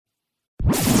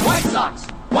White Sox!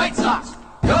 White Sox!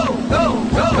 Go, go, go,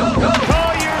 go, go!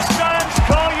 Call your sons,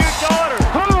 call your daughters.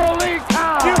 Holy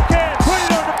cow! You can put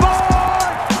it on the board.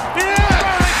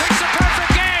 Yeah! He picks a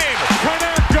perfect game.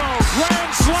 Polanco, grand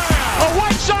slam. A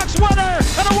White Sox winner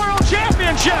and a world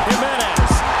championship. Jimenez,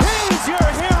 he's your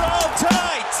hero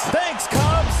tonight. Thanks,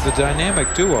 Cubs. The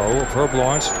dynamic duo of Herb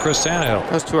Lawrence and Chris Tannehill.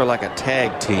 Those two are like a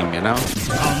tag team, you know?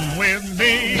 Come with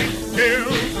me to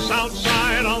the south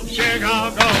side of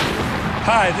Chicago.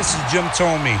 Hi, this is Jim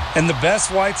Thome, and the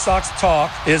best White Sox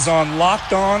talk is on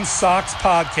Locked On Sox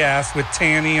podcast with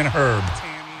Tanny and Herb.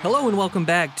 Hello and welcome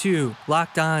back to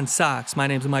Locked On Sox. My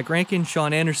name is Mike Rankin,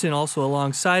 Sean Anderson also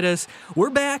alongside us.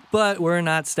 We're back, but we're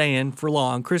not staying for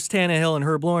long. Chris Tannehill and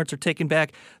Herb Lawrence are taking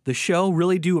back the show.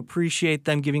 Really do appreciate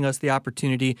them giving us the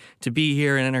opportunity to be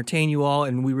here and entertain you all,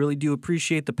 and we really do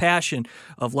appreciate the passion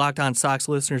of Locked On Sox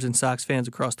listeners and Sox fans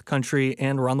across the country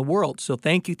and around the world. So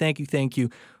thank you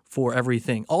for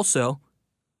everything. Also,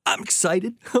 I'm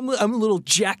excited. I'm a little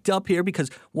jacked up here because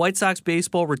White Sox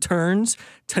baseball returns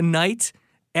tonight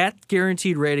at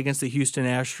Guaranteed Rate against the Houston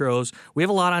Astros. We have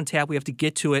a lot on tap. We have to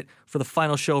get to it for the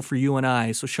final show for you and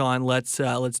I. So, Sean, let's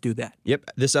do that. Yep.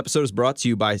 This episode is brought to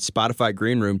you by Spotify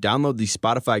Green Room. Download the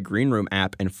Spotify Green Room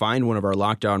app and find one of our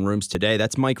lockdown rooms today.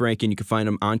 That's Mike Rankin. You can find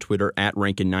him on Twitter at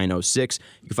Rankin906.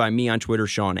 You can find me on Twitter,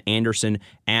 Sean Anderson,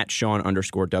 at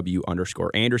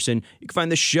Sean_W_Anderson. You can find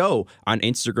the show on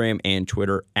Instagram and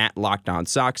Twitter at Lockdown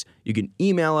Sox. You can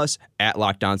email us at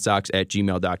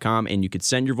lockdownsox@gmail.com, and you can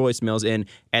send your voicemails in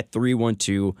at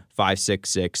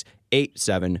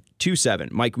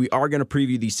 312-566-8727. Mike, we are going to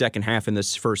preview the second half in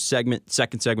this first segment.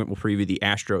 Second segment, we'll preview the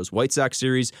Astros-White Sox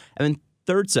series. And then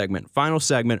third segment, final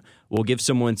segment, we'll give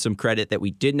someone some credit that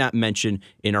we did not mention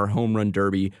in our home run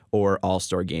derby or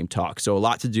all-star game talk. So a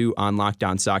lot to do on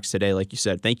Lockdown Sox today. Like you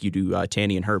said, thank you to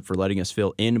Tanny and Herb for letting us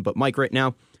fill in. But Mike, right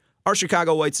now, our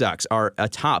Chicago White Sox are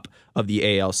atop of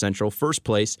the AL Central. First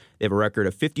place, they have a record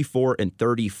of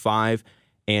 54-35.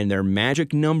 And their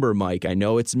magic number, Mike, I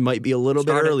know it might be a little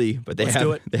bit early, but they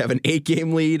have an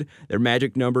 8-game lead. Their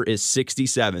magic number is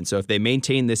 67. So if they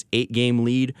maintain this 8-game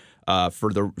lead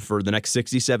for the next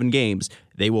 67 games,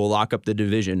 they will lock up the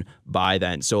division by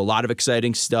then. So a lot of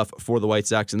exciting stuff for the White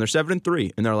Sox, and they're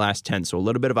 7-3 in their last 10. So a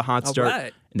little bit of a hot start.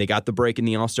 Right. And they got the break in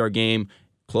the All-Star game,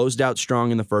 closed out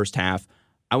strong in the first half.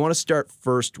 I want to start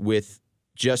first with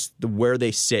just where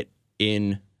they sit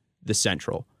in the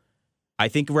Central. I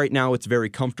think right now it's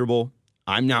very comfortable.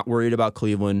 I'm not worried about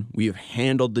Cleveland. We have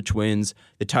handled the Twins.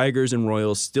 The Tigers and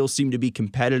Royals still seem to be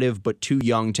competitive, but too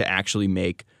young to actually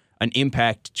make an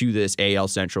impact to this AL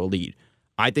Central lead.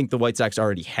 I think the White Sox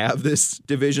already have this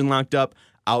division locked up,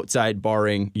 outside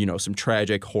barring, some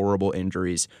tragic, horrible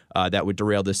injuries that would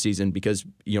derail this season because,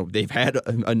 they've had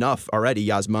enough already.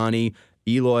 Yasmani,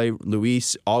 Eloy,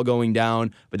 Luis, all going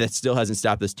down, but that still hasn't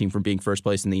stopped this team from being first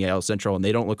place in the AL Central, and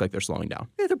they don't look like they're slowing down.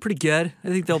 Yeah, they're pretty good. I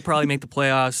think they'll probably make the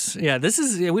playoffs. Yeah,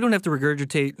 we don't have to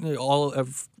regurgitate all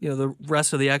of the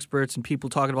rest of the experts and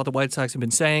people talking about the White Sox have been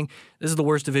saying. This is the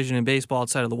worst division in baseball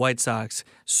outside of the White Sox.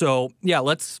 So, yeah,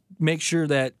 let's make sure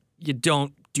that you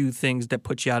don't do things that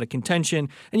put you out of contention.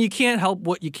 And you can't help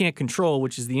what you can't control,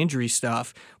 which is the injury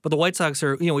stuff. But the White Sox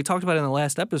are, we talked about it in the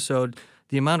last episode,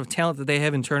 the amount of talent that they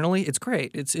have internally, it's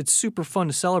great. It's super fun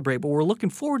to celebrate, but we're looking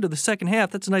forward to the second half.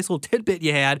 That's a nice little tidbit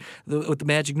you had with the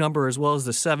magic number as well as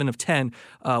the 7 of 10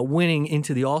 winning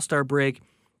into the All-Star break.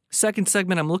 Second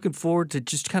segment, I'm looking forward to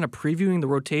just kind of previewing the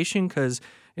rotation because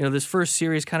this first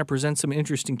series kind of presents some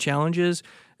interesting challenges,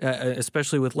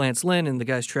 especially with Lance Lynn and the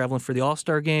guys traveling for the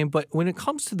All-Star game. But when it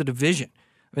comes to the division,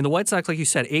 the White Sox, like you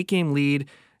said, 8-game lead.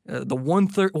 The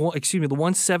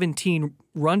 117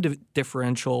 run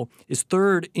differential is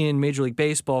third in Major League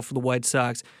Baseball for the White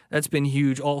Sox. That's been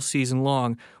huge all season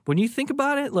long. When you think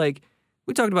about it, like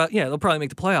we talked about, they'll probably make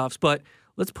the playoffs, but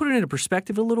let's put it into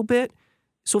perspective a little bit.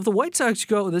 So if the White Sox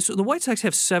the White Sox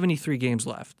have 73 games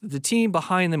left. The team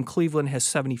behind them, Cleveland, has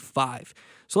 75.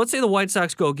 So let's say the White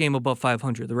Sox go a game above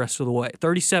 500 the rest of the way,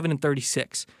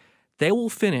 37-36. They will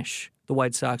finish the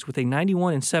White Sox with a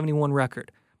 91-71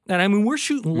 record. And we're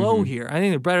shooting low here. I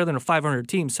think they're better than a 500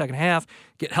 team second half.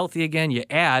 Get healthy again, you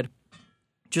add.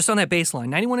 Just on that baseline,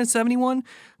 91-71,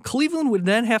 Cleveland would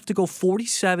then have to go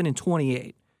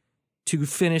 47-28 to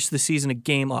finish the season a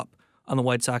game up on the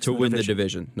White Sox. To win the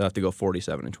division, they'll have to go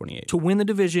 47-28. To win the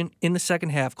division in the second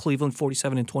half, Cleveland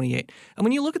 47-28. And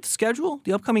when you look at the schedule,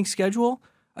 the upcoming schedule,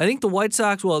 I think the White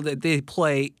Sox, they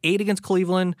play 8 against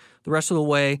Cleveland the rest of the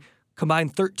way,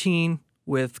 combined 13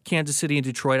 with Kansas City and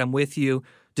Detroit. I'm with you.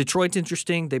 Detroit's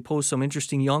interesting. They pose some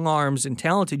interesting young arms and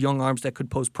talented young arms that could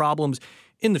pose problems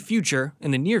in the future,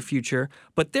 in the near future,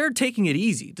 but they're taking it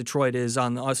easy. Detroit is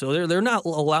on the so they're not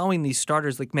allowing these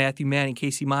starters like Matthew Manning,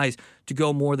 Casey Mize to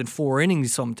go more than 4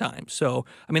 innings sometimes. So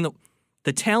I mean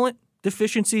the talent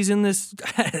deficiencies in this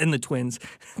and the Twins.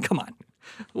 Come on.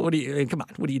 What are you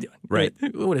doing? Right.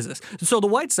 What is this? So the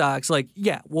White Sox,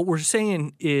 what we're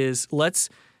saying is let's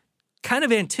kind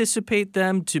of anticipate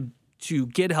them to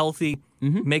get healthy,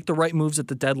 make the right moves at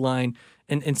the deadline,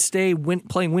 and stay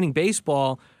playing winning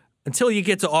baseball until you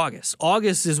get to August.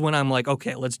 August is when I'm like,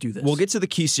 okay, let's do this. We'll get to the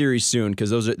key series soon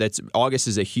because August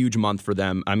is a huge month for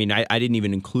them. I mean, I didn't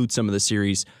even include some of the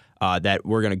series that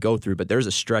we're going to go through, but there's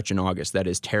a stretch in August that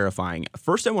is terrifying.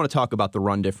 First, I want to talk about the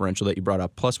run differential that you brought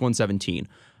up, plus 117.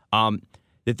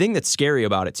 The thing that's scary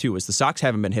about it, too, is the Sox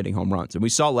haven't been hitting home runs. And we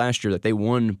saw last year that they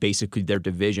won basically their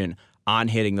division on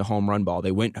hitting the home run ball.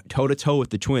 They went toe-to-toe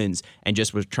with the Twins and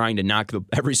just was trying to knock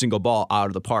every single ball out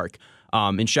of the park.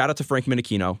 And shout out to Frank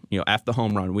Menechino, F the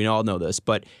home run. We all know this.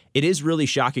 But it is really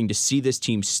shocking to see this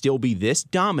team still be this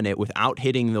dominant without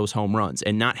hitting those home runs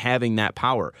and not having that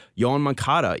power. Yohan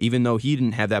Moncada, even though he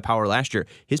didn't have that power last year,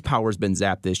 his power has been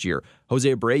zapped this year.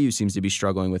 Jose Abreu seems to be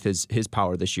struggling with his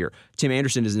power this year. Tim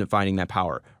Anderson isn't finding that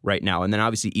power right now. And then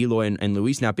obviously Eloy and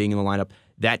Luis not being in the lineup,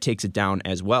 that takes it down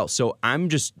as well. So I'm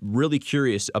just really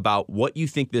curious about what you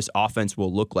think this offense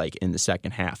will look like in the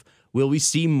second half. Will we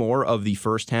see more of the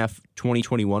first half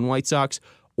 2021 White Sox,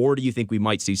 or do you think we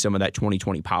might see some of that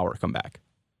 2020 power come back?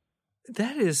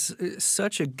 That is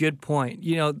such a good point.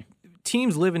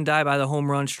 Teams live and die by the home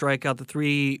run, strikeout, the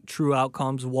 3 true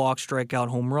outcomes, walk, strikeout,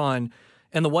 home run.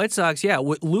 And the White Sox,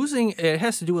 with losing, it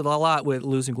has to do with a lot with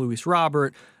losing Luis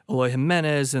Robert, Eloy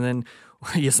Jimenez, and then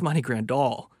Yasmani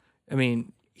Grandal. I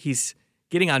mean, he's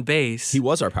getting on base. He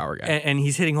was our power guy. And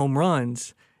he's hitting home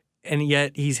runs. And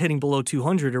yet he's hitting below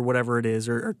 200 or whatever it is,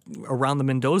 or around the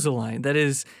Mendoza line. That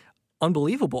is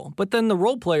unbelievable. But then the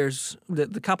role players,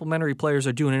 the complementary players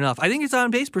are doing enough. I think it's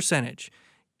on-base percentage.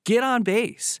 Get on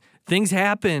base. Things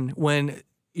happen when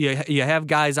you have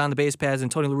guys on the base paths,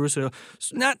 and Tony La Russa,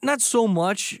 not so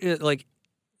much like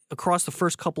across the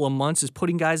first couple of months, is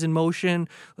putting guys in motion,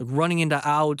 like running into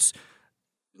outs,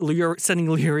 sending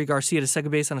Leury Garcia to second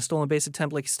base on a stolen base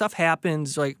attempt. Like, stuff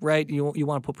happens, right? You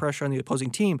want to put pressure on the opposing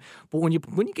team. But when you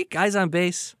get guys on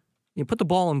base, you put the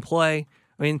ball in play.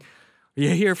 I mean, you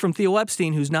hear from Theo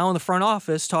Epstein, who's now in the front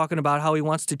office, talking about how he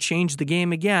wants to change the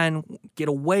game again, get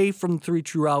away from 3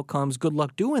 true outcomes. Good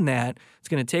luck doing that. It's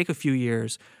going to take a few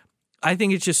years. I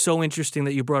think it's just so interesting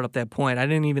that you brought up that point. I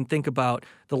didn't even think about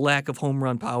the lack of home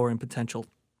run power and potential.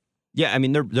 Yeah, I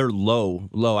mean, they're low.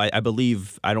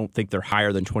 I don't think they're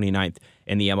higher than 29th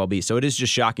in the MLB. So it is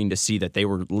just shocking to see that they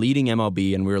were leading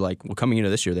MLB, and we were like, well, coming into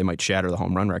this year, they might shatter the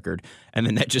home run record. And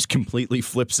then that just completely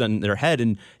flips on their head,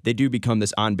 and they do become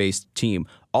this on-base team.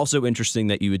 Also interesting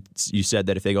that you said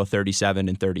that if they go 37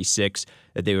 and 36,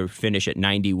 that they would finish at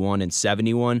 91 and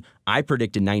 71. I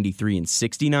predicted 93 and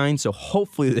 69, so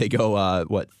hopefully they go,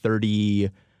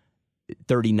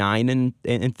 39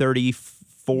 and 34.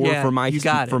 For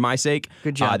my sake.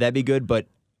 Good job. That'd be good. But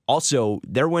also,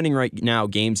 they're winning right now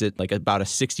games at like about a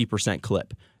 60%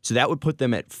 clip. So that would put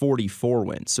them at 44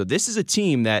 wins. So this is a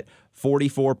team that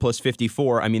 44 plus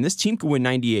 54. I mean, this team could win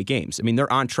 98 games. I mean,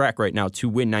 they're on track right now to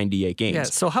win 98 games. Yeah,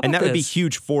 so how about and that this? Would be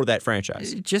huge for that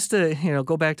franchise. Just to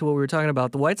go back to what we were talking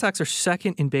about, the White Sox are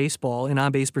second in baseball in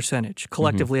on-base percentage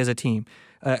collectively as a team.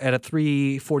 At a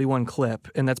 341 clip,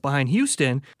 and that's behind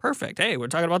Houston. Perfect. Hey, we're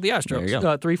talking about the Astros.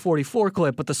 344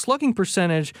 clip, but the slugging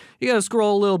percentage, you got to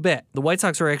scroll a little bit. The White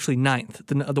Sox are actually 9th.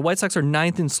 The White Sox are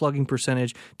 9th in slugging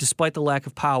percentage, despite the lack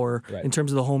of power in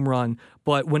terms of the home run.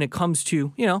 But when it comes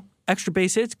to, extra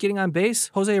base hits, getting on base,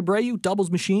 Jose Abreu,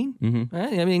 doubles machine.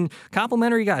 Right? I mean,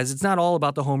 complimentary guys. It's not all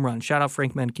about the home run. Shout out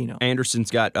Frank Menechino. Anderson's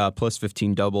got plus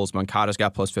 15 doubles. Moncada's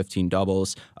got plus 15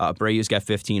 doubles. Abreu's got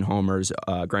 15 homers.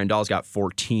 Grandal's got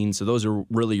 14. So those are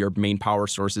really your main power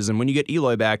sources. And when you get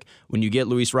Eloy back, when you get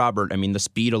Luis Robert, I mean, the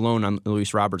speed alone on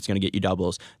Luis Robert's going to get you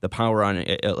doubles. The power on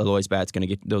Eloy's bat's going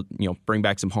to get bring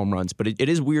back some home runs. But it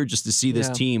is weird just to see this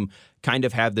team kind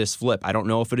of have this flip. I don't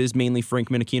know if it is mainly Frank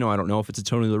Menechino. I don't know if it's a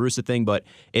Tony La Russa thing, but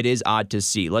it is odd to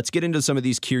see. Let's get into some of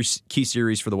these key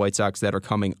series for the White Sox that are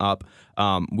coming up.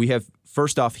 We have,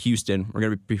 first off, Houston. We're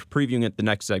going to be previewing it the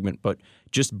next segment, but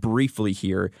just briefly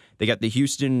here, they got the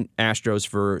Houston Astros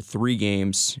for 3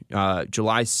 games,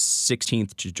 July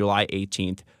 16th to July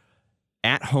 18th.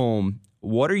 At home,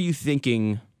 what are you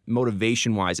thinking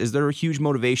motivation-wise? Is there a huge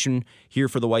motivation here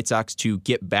for the White Sox to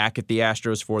get back at the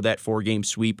Astros for that 4-game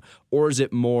sweep? Or is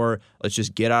it more, let's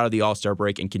just get out of the All-Star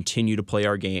break and continue to play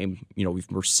our game?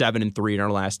 We're 7-3 in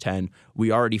our last 10.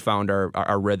 We already found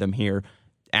our rhythm here.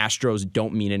 Astros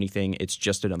don't mean anything. It's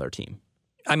just another team.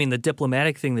 I mean, the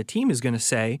diplomatic thing the team is going to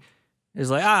say is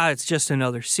like, it's just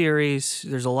another series.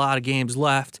 There's a lot of games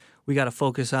left. We got to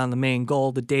focus on the main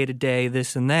goal, the day-to-day,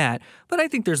 this and that. But I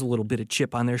think there's a little bit of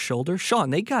chip on their shoulder.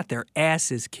 Sean, they got their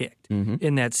asses kicked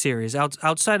in that series.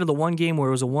 Outside of the one game where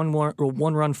it was a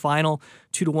one-run final,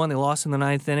 2-1, they lost in the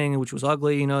ninth inning, which was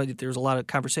ugly. You know, there was a lot of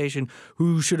conversation.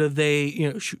 Who should they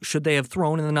have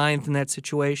thrown in the ninth in that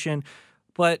situation?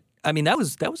 But I mean, that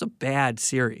was a bad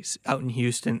series out in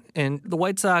Houston. And the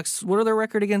White Sox, what are their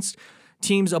record against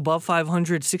teams above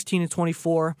 500,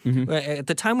 16-24? At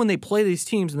the time when they play these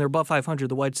teams and they're above 500,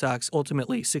 the White Sox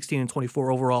ultimately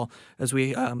 16-24 overall as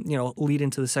we lead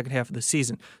into the second half of the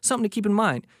season. Something to keep in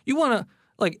mind. You want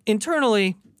to,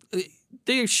 internally,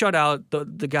 they shut out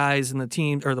the guys and the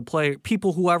team or the player,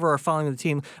 people, whoever are following the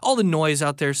team, all the noise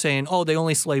out there saying, they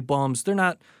only slay bums. They're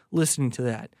not listening to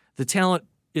that. The talent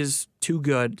is too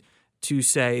good to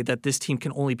say that this team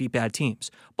can only beat bad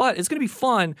teams. But it's going to be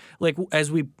fun,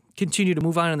 as we continue to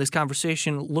move on in this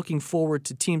conversation, looking forward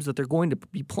to teams that they're going to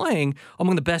be playing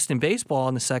among the best in baseball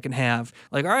in the second half.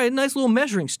 All right, nice little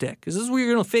measuring stick, because this is what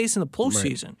you're going to face in the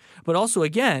postseason. Right. But also,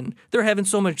 again, they're having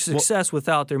so much success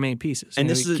without their main pieces. And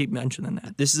this keep mentioning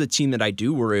that. This is a team that I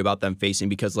do worry about them facing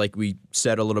because, like we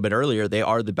said a little bit earlier, they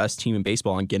are the best team in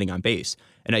baseball on getting on base.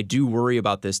 And I do worry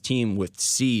about this team with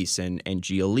Cease and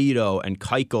Giolito and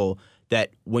Keuchel,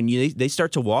 that when they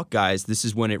start to walk guys, this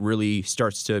is when it really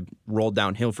starts to roll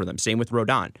downhill for them. Same with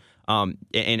Rodon.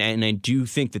 And I do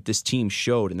think that this team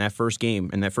showed in that first game,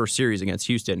 in that first series against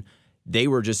Houston, they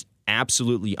were just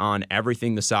absolutely on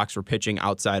everything the Sox were pitching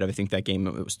outside of, I think that game,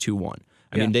 it was 2-1.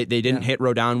 I mean, they didn't hit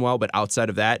Rodon well, but outside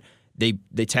of that, they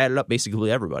tatted up basically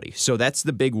everybody. So that's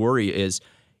the big worry is,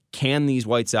 can these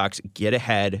White Sox get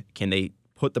ahead? Can they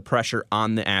put the pressure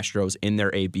on the Astros in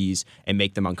their ABs and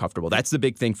make them uncomfortable? That's the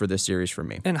big thing for this series for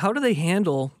me. And how do they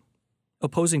handle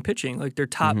opposing pitching, their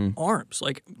top arms,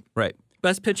 right,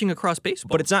 best pitching across baseball?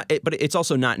 But it's not. But it's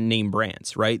also not name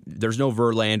brands, right? There's no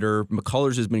Verlander.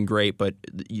 McCullers has been great, but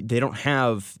they don't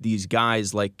have these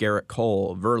guys like Garrett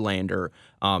Cole, Verlander.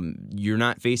 You're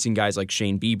not facing guys like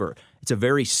Shane Bieber. It's a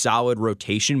very solid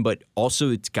rotation, but also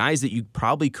it's guys that you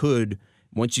probably could.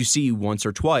 Once you see once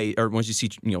or twice, or once you see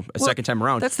second time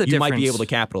around, you might be able to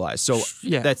capitalize. So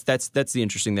that's the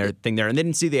interesting thing there. And they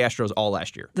didn't see the Astros all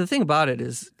last year. The thing about it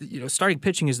is, starting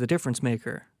pitching is the difference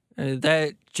maker.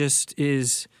 That just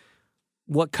is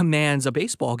what commands a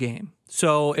baseball game.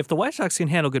 So if the White Sox can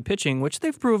handle good pitching, which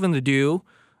they've proven to do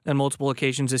on multiple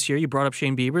occasions this year, you brought up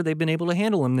Shane Bieber, they've been able to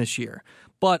handle him this year.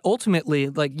 But ultimately,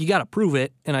 you got to prove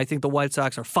it, and I think the White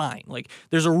Sox are fine.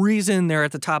 There's a reason they're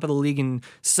at the top of the league in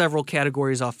several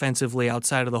categories offensively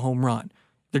outside of the home run.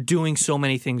 They're doing so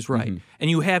many things right. And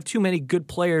you have too many good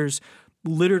players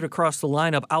littered across the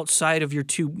lineup outside of your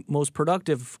two most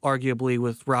productive, arguably,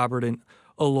 with Robert and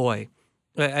Eloy.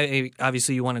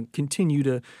 Obviously, you want to continue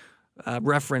to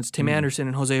reference Tim Anderson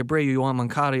and Jose Abreu, Yoan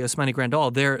Moncada, Yasmani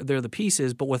Grandal. They're the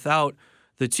pieces, but without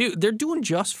the two, they're doing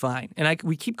just fine. And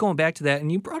we keep going back to that.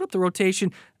 And you brought up the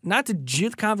rotation, not to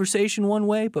jit the conversation one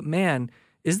way, but man,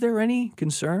 is there any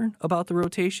concern about the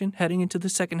rotation heading into the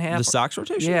second half? The Sox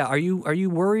rotation? Yeah. Are you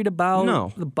worried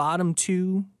about the bottom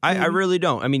two? I really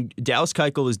don't. I mean, Dallas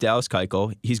Keuchel is Dallas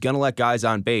Keuchel. He's going to let guys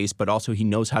on base, but also he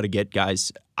knows how to get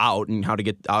guys out and how to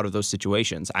get out of those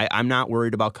situations. I'm not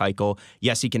worried about Keuchel.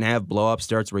 Yes, he can have blow-up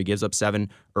starts where he gives up 7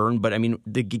 earned, but I mean,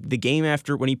 the game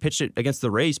after when he pitched it against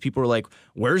the Rays, people were like,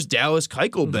 where's Dallas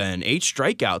Keuchel been? 8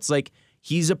 strikeouts.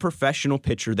 He's a professional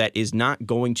pitcher that is not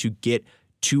going to get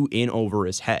too in over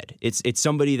his head. It's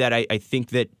somebody that I think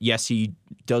that, yes, he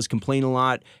does complain a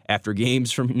lot after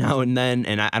games from now and then,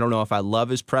 and I don't know if I love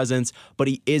his presence, but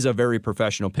he is a very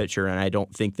professional pitcher, and I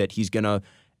don't think that he's going to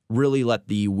really let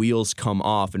the wheels come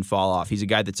off and fall off. He's a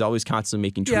guy that's always constantly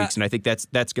making tweaks, and I think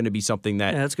that's going to be something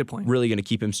that's a good point. Really going to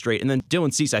keep him straight. And then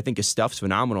Dylan Cease, I think his stuff's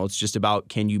phenomenal. It's just about,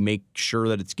 can you make sure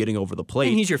that it's getting over the plate?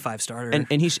 And he's your 5-starter.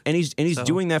 And he's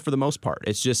doing that for the most part.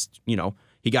 It's just,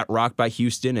 he got rocked by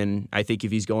Houston, and I think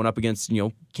if he's going up against,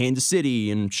 Kansas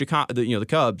City and Chicago, the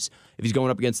Cubs, if he's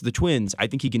going up against the Twins, I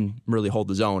think he can really hold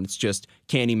his own. It's just,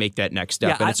 can he make that next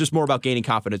step? And it's just more about gaining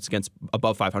confidence against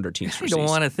above 500 teams. I don't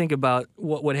want to think about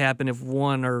what would happen if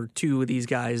 1 or 2 of these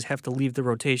guys have to leave the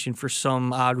rotation for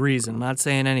some odd reason. I'm not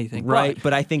saying anything. Right,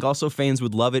 but I think also fans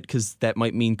would love it because that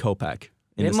might mean Kopech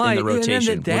in the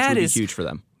rotation, which would be huge for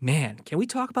them. Man, can we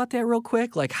talk about that real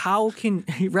quick? How can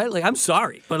right? I'm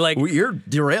sorry, but you're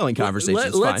derailing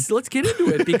conversations. Let's get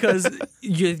into it because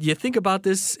you think about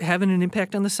this having an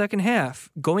impact on the second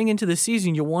half. Going into the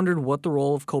season, you wondered what the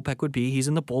role of Kopech would be. He's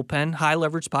in the bullpen, high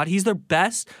leverage spot. He's their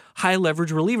best high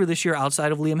leverage reliever this year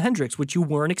outside of Liam Hendricks, which you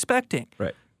weren't expecting.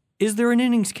 Right? Is there an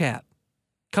innings cap?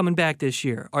 coming back this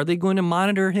year? Are they going to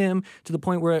monitor him to the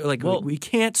point where we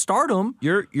can't start him?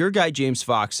 Your guy James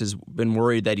Fox has been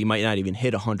worried that he might not even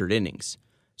hit 100 innings.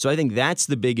 So I think that's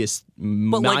the biggest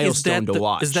milestone to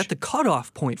watch. Is that the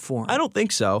cutoff point for him? I don't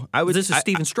think so. This is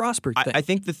Steven Strasburg thing. I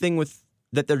think the thing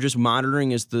that they're just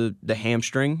monitoring is the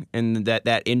hamstring and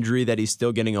that injury that he's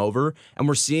still getting over. And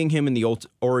we're seeing him in the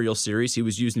Orioles series. He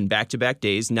was used in back-to-back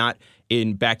days, not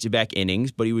in back-to-back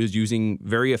innings, but he was using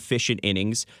very efficient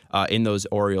innings in those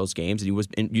Orioles games, and he was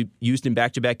used in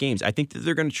back-to-back games. I think that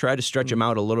they're going to try to stretch him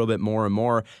out a little bit more and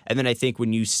more. And then I think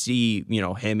when you see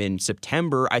him in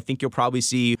September, I think you'll probably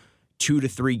see 2 to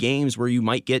 3 games where you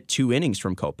might get 2 innings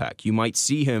from Kopech. You might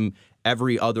see him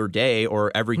every other day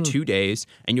or every 2 days,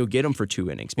 and you'll get him for 2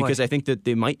 innings because I think that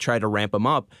they might try to ramp him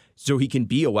up so he can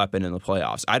be a weapon in the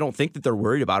playoffs. I don't think that they're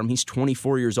worried about him. He's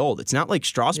 24 years old. It's not like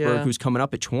Strasburg, who's coming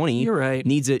up at 20, You're right.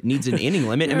 needs an inning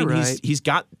limit. I mean, he's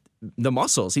got the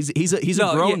muscles. He's a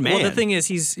grown man. Well, the thing is,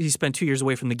 he spent 2 years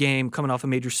away from the game, coming off a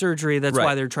major surgery. That's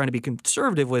why they're trying to be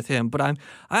conservative with him. But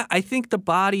I think the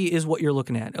body is what you're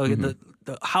looking at.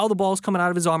 How the ball's coming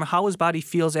out of his arm, how his body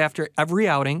feels after every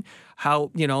outing, how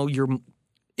you're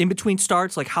in between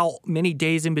starts, like how many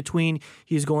days in between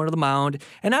he's going to the mound.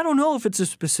 And I don't know if it's a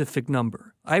specific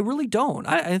number. I really don't.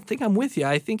 I think I'm with you.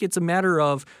 I think it's a matter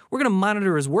of we're going to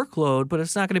monitor his workload, but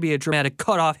it's not going to be a dramatic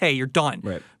cutoff. Hey, you're done.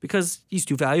 Right. Because he's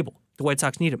too valuable. The White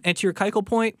Sox need him. And to your Keuchel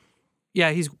point,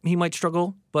 yeah, he might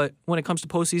struggle, but when it comes to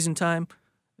postseason time,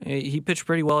 he pitched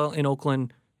pretty well in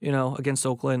Oakland, against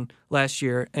Oakland last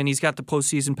year, and he's got the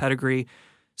postseason pedigree.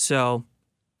 So,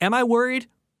 am I worried?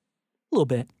 A little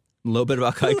bit. A little bit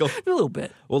about Keuchel? A little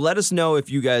bit. Well, let us know if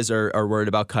you guys are worried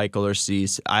about Keuchel or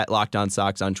Cease at Locked On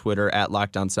Sox on Twitter, at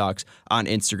Locked On Sox on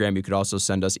Instagram. You could also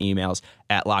send us emails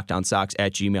at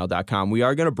lockedonsox@gmail.com. We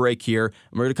are going to break here,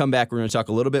 and we're going to come back. We're going to talk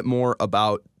a little bit more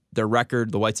about their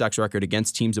record, the White Sox record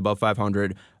against teams above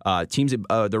 500,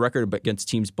 the record against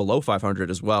teams below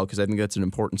 500 as well, because I think that's an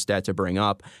important stat to bring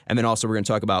up. And then also we're going to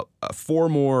talk about 4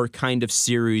 more kind of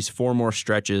series, 4 more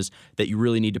stretches that you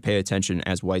really need to pay attention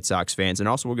as White Sox fans. And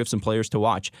also we'll give some players to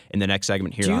watch in the next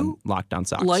segment here on Locked On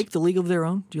Sox. Like The League of Their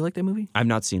Own? Do you like that movie? I've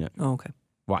not seen it. Oh, okay.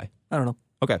 Why? I don't know.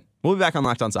 Okay. We'll be back on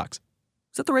Locked On Sox.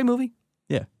 Is that the right movie?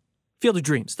 Yeah. Field of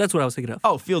Dreams. That's what I was thinking of.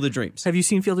 Oh, Field of Dreams. Have you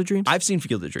seen Field of Dreams? I've seen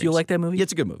Field of Dreams. Do you like that movie? Yeah,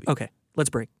 it's a good movie. Okay, let's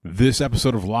break. This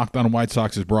episode of Locked On White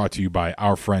Sox is brought to you by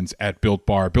our friends at Built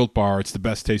Bar. Built Bar, it's the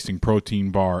best tasting protein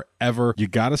bar ever. You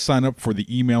got to sign up for the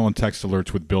email and text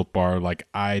alerts with Built Bar like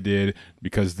I did,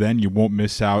 because then you won't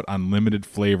miss out on limited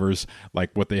flavors like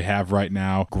what they have right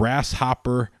now.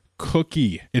 Grasshopper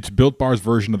cookie. It's Built Bar's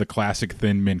version of the classic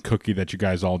Thin Mint cookie that you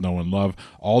guys all know and love.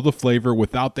 All the flavor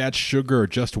without that sugar,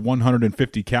 just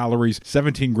 150 calories,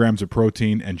 17 grams of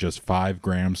protein, and just 5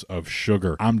 grams of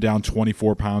sugar. I'm down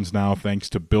 24 pounds now thanks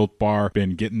to Built Bar.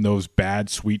 Been getting those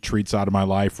bad sweet treats out of my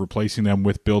life, replacing them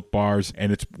with Built Bars,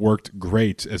 and it's worked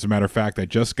great. As a matter of fact, I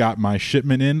just got my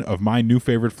shipment in of my new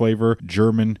favorite flavor,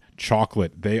 German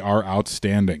chocolate. They are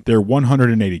outstanding. They're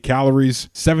 180 calories,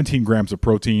 17 grams of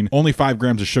protein, only 5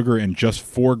 grams of sugar, and just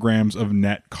 4 grams of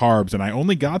net carbs. And I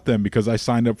only got them because I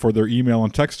signed up for their email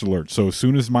and text alert. So as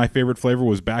soon as my favorite flavor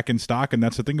was back in stock, and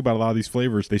that's the thing about a lot of these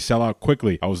flavors, they sell out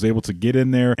quickly. I was able to get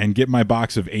in there and get my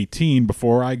box of 18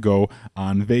 before I go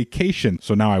on vacation.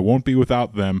 So now I won't be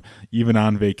without them even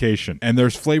on vacation. And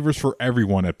there's flavors for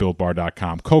everyone at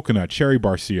BuiltBar.com. Coconut, cherry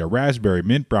barcia, raspberry,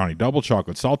 mint brownie, double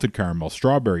chocolate, salted caramel,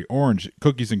 strawberry, orange,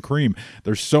 cookies and cream.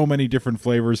 There's so many different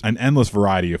flavors, an endless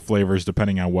variety of flavors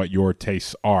depending on what your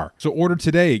tastes are. So order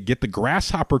today. Get the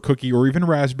grasshopper cookie or even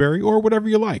raspberry or whatever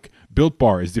you like. Built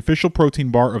Bar is the official protein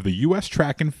bar of the U.S.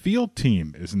 track and field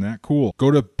team. Isn't that cool?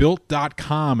 Go to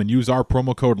Built.com and use our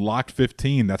promo code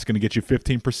LOCKED15. That's going to get you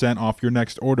 15% off your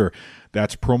next order.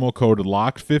 That's promo code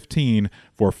LOCKED15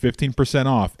 for 15%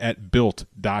 off at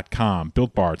Built.com.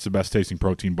 Built Bar, it's the best tasting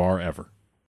protein bar ever.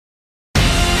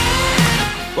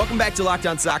 Welcome back to Locked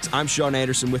On Sox. I'm Sean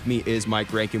Anderson. With me is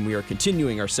Mike Rankin. We are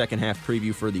continuing our second half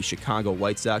preview for the Chicago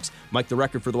White Sox. Mike, the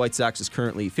record for the White Sox is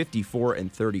currently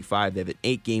 54-35. They have an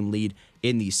 8-game lead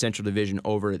in the Central Division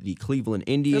over the Cleveland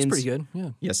Indians. That's pretty good.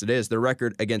 Yeah. Yes, it is. Their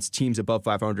record against teams above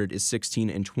 500 is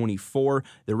 16-24.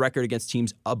 Their record against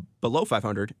teams below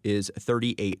 500 is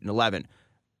 38-11.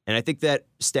 And I think that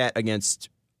stat against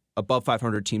above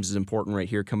 500 teams is important right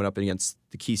here coming up against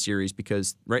the key series,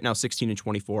 because right now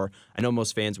 16-24, I know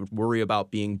most fans would worry about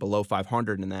being below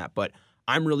 500 in that, but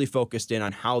I'm really focused in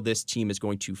on how this team is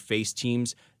going to face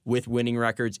teams with winning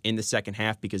records in the second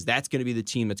half, because that's going to be the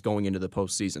team that's going into the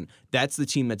postseason. That's the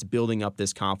team that's building up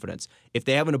this confidence. If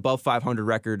they have an above 500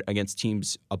 record against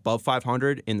teams above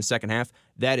 500 in the second half,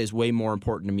 that is way more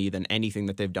important to me than anything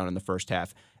that they've done in the first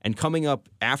half. And coming up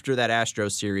after that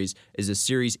Astros series is a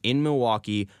series in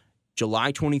Milwaukee,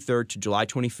 July 23rd to July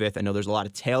 25th. I know there's a lot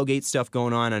of tailgate stuff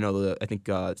going on. I think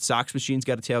Sox Machine's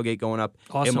got a tailgate going up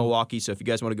in Milwaukee. So if you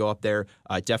guys want to go up there,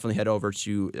 definitely head over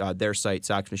to their site,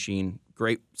 Sox Machine.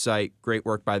 Great site, great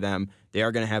work by them. They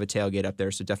are going to have a tailgate up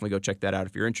there, so definitely go check that out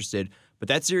if you're interested. But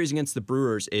that series against the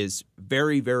Brewers is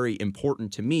very, very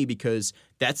important to me because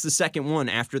that's the second one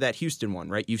after that Houston one,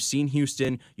 right? You've seen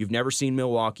Houston. You've never seen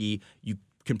Milwaukee. You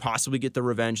can possibly get the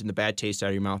revenge and the bad taste out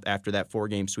of your mouth after that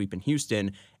 4-game sweep in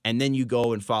Houston, and then you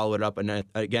go and follow it up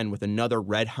again with another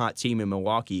red-hot team in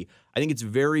Milwaukee. I think it's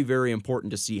very, very important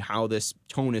to see how this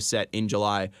tone is set in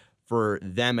July for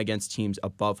them against teams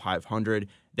above 500.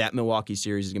 That Milwaukee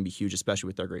series is going to be huge, especially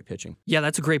with their great pitching. Yeah,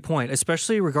 that's a great point,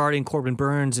 especially regarding Corbin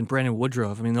Burns and Brandon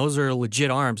Woodruff. I mean, those are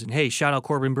legit arms. And hey, shout out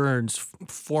Corbin Burns,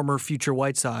 former future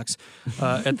White Sox,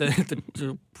 at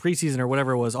the preseason or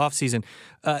whatever it was, off season.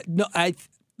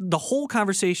 The whole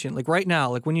conversation, like right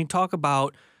now, like when you talk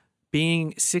about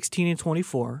being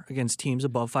 16-24 against teams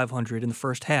above 500 in the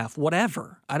first half,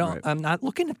 whatever. I'm not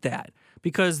looking at that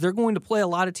because they're going to play a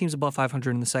lot of teams above 500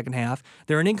 in the second half.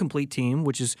 They're an incomplete team,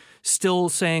 which is still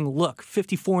saying, look,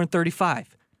 54-35.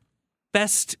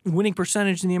 Best winning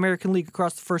percentage in the American League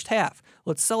across the first half.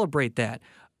 Let's celebrate that.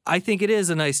 I think it is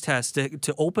a nice test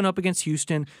to open up against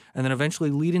Houston and then eventually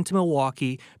lead into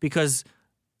Milwaukee because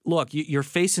look, you're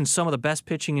facing some of the best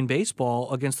pitching in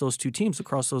baseball against those two teams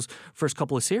across those first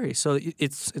couple of series. So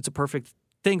it's a perfect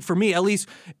thing for me, at least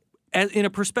in a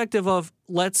perspective of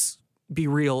let's be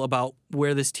real about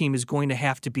where this team is going to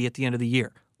have to be at the end of the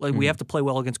year. Like we have to play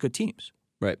well against good teams.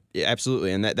 Right. Yeah,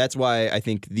 absolutely. And that's why I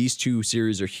think these two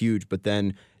series are huge. But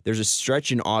then there's a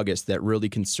stretch in August that really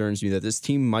concerns me that this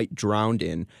team might drown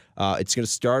in. It's going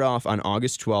to start off on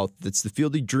August 12th. It's the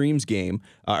Field of Dreams game.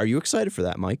 Are you excited for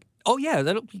that, Mike? Oh, yeah,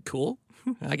 that'll be cool.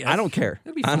 I guess. I don't care.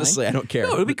 Honestly, I don't care.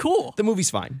 No, it'll be cool. The movie's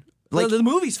fine. Like, the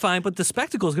movie's fine, but the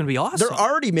spectacle is going to be awesome. They're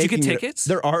already making Did you get tickets?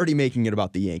 They're already making it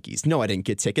about the Yankees. No, I didn't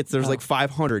get tickets. There's like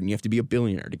 500, and you have to be a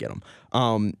billionaire to get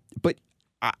them. But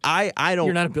I don't.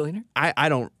 You're not a billionaire? I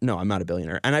don't. No, I'm not a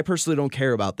billionaire, and I personally don't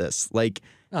care about this. Like,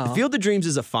 The Field of Dreams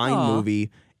is a fine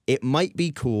movie. It might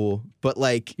be cool, but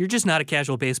like... You're just not a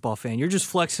casual baseball fan. You're just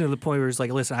flexing to the point where it's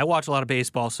like, listen, I watch a lot of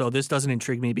baseball, so this doesn't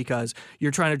intrigue me because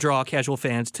you're trying to draw casual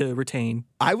fans to retain.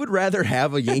 I would rather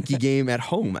have a Yankee game at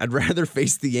home. I'd rather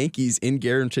face the Yankees in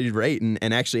guaranteed rate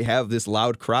and actually have this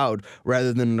loud crowd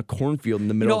rather than in a cornfield in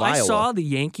the middle of Iowa. I saw the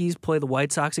Yankees play the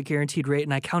White Sox at guaranteed rate,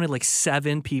 and I counted like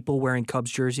 7 people wearing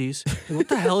Cubs jerseys. Like, what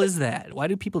the hell is that? Why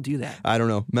do people do that? I don't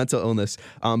know. Mental illness.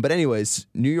 But anyways,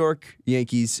 New York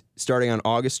Yankees starting on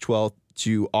August 12th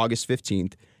to August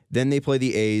 15th. Then they play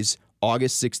the A's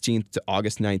August 16th to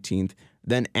August 19th.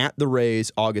 Then at the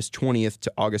Rays August 20th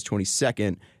to August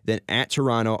 22nd. Then at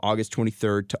Toronto August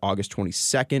 23rd to August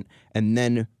 22nd. And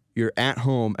then you're at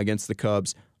home against the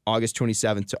Cubs August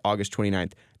 27th to August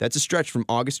 29th. That's a stretch from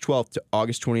August 12th to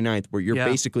August 29th where you're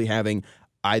basically having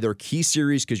either key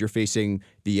series because you're facing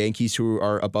the Yankees who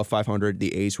are above 500,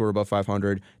 the A's who are above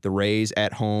 500, the Rays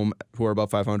at home who are above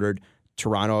 500,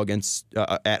 Toronto against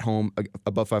at home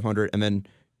above 500, and then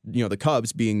the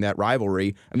Cubs being that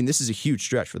rivalry. I mean, this is a huge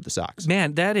stretch for the Sox.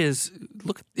 Man, that is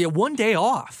one day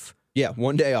off. Yeah,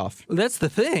 one day off. That's the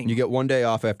thing. You get one day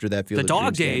off after that Field of Dreams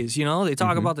dog days, game. They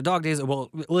talk about the dog days. Well,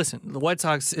 listen, the White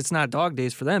Sox, it's not dog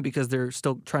days for them because they're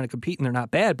still trying to compete and they're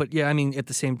not bad. But yeah, I mean, at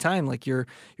the same time, like you're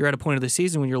at a point of the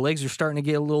season when your legs are starting to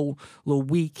get a little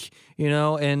weak,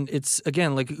 and it's,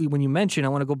 again, like when you mentioned, I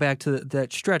want to go back to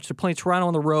that stretch. They're playing Toronto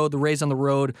on the road, the Rays on the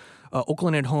road,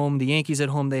 Oakland at home, the Yankees at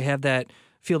home. They have that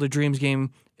Field of Dreams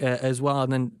game as well.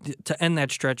 And then to end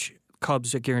that stretch,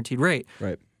 Cubs at guaranteed rate.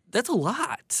 Right. That's a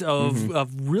lot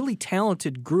of really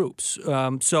talented groups.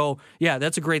 So, yeah,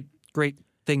 that's a great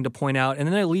thing to point out. And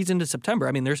then it leads into September.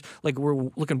 I mean, we're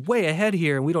looking way ahead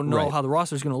here, and we don't know how the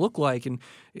roster is going to look like and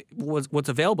what's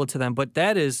available to them. But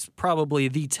that is probably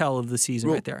the tell of the season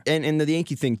right there. And the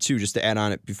Yankee thing, too, just to add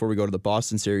on it before we go to the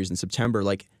Boston series in September,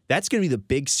 like that's going to be the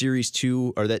big series,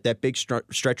 too, or that big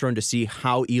stretch run to see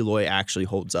how Eloy actually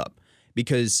holds up.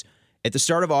 Because at the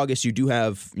start of August, you do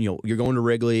have, you're going to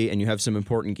Wrigley and you have some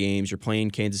important games. You're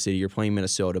playing Kansas City, you're playing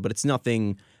Minnesota, but it's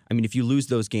nothing. I mean, if you lose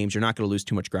those games, you're not going to lose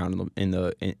too much ground in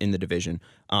the division.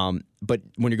 But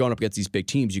when you're going up against these big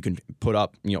teams, you can put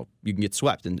up, you can get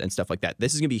swept and stuff like that.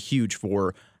 This is going to be huge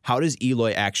for how does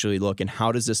Eloy actually look and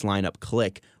how does this lineup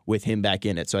click with him back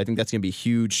in it. So I think that's going to be a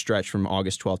huge stretch from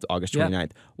August 12th to August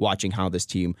 29th, watching how this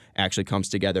team actually comes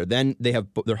together. Then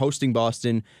they're hosting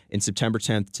Boston in September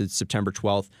 10th to September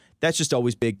 12th. That's just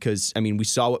always big because, I mean, we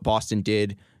saw what Boston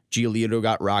did. Giolito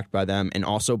got rocked by them, and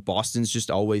also Boston's just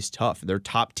always tough. They're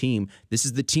top team. This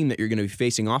is the team that you're going to be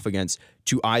facing off against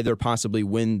to either possibly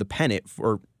win the pennant,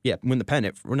 possibly win the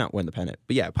pennant,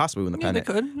 They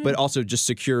could, yeah. But also just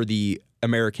secure the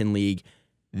American League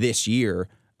this year,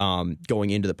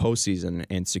 going into the postseason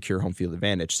and secure home field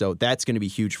advantage. So that's going to be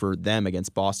huge for them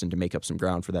against Boston to make up some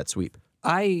ground for that sweep.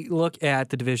 I look at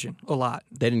the division a lot.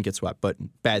 They didn't get swept, but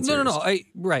bad series. No.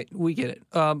 Right, we get it.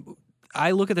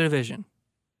 I look at the division.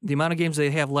 The amount of games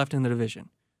they have left in the division.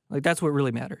 Like, that's what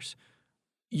really matters.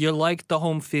 You like the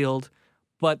home field,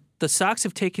 but the Sox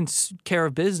have taken care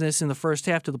of business in the first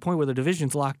half to the point where the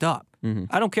division's locked up. Mm-hmm.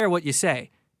 I don't care what you say.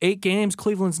 8 games,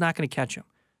 Cleveland's not going to catch them.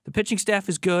 The pitching staff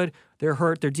is good. They're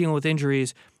hurt. They're dealing with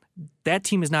injuries. That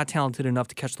team is not talented enough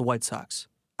to catch the White Sox.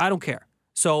 I don't care.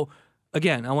 So,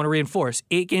 again, I want to reinforce.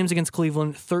 8 games against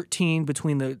Cleveland, 13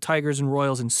 between the Tigers and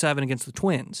Royals, and 7 against the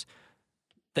Twins.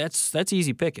 That's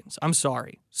easy pickings. I'm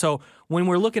sorry. So when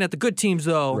we're looking at the good teams,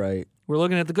 though, right, we're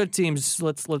looking at the good teams.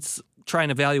 Let's try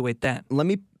and evaluate that. Let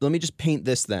me just paint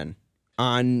this then.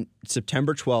 On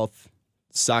September 12th,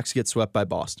 Sox get swept by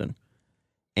Boston,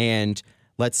 and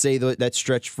let's say that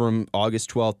stretch from August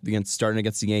 12th starting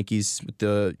against the Yankees with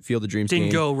the Field of Dreams didn't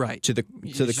game go right to the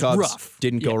Cubs. Rough.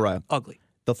 Didn't go right. Ugly.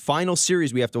 The final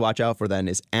series we have to watch out for then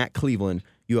is at Cleveland.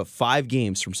 You have 5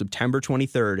 games from September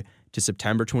 23rd to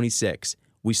September 26th.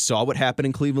 We saw what happened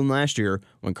in Cleveland last year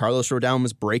when Carlos Rodon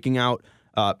was breaking out,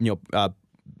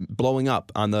 blowing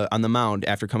up on the mound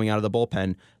after coming out of the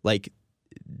bullpen. Like,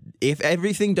 if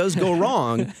everything does go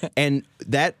wrong and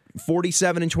that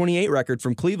 47-28 record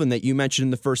from Cleveland that you mentioned in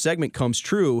the first segment comes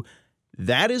true,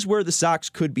 that is where the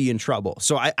Sox could be in trouble.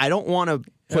 So I don't want to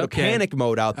put a panic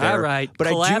mode out there. All right, but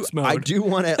collapse mode. I do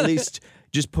want to at least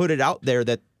just put it out there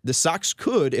that the Sox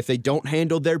could, if they don't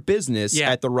handle their business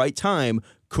at the right time,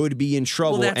 could be in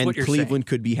trouble, and Cleveland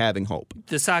could be having hope.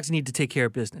 The Sox need to take care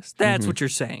of business. That's what you're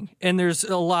saying. And there's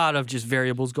a lot of just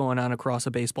variables going on across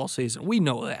a baseball season. We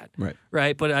know that.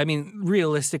 Right? But, I mean,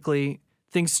 realistically,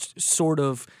 things sort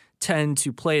of tend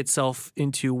to play itself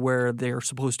into where they're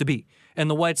supposed to be. And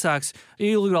the White Sox,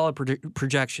 you look at all the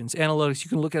projections, analytics, you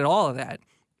can look at all of that.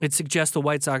 It suggests the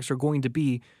White Sox are going to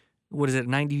be,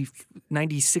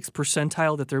 96th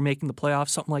percentile that they're making the playoffs,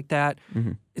 something like that.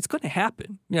 Mm-hmm. It's going to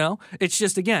happen, It's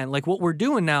just, again, like what we're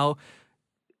doing now,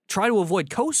 try to avoid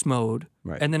coast mode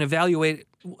and then evaluate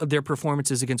their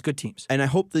performances against good teams. And I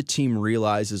hope the team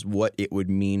realizes what it would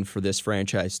mean for this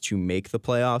franchise to make the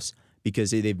playoffs,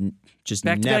 because they've just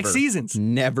back-to-back seasons.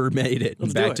 Never made it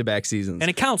in back-to-back seasons. And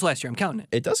it counts last year. I'm counting it.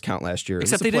 It does count last year.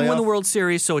 Except they didn't win the World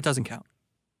Series, so it doesn't count.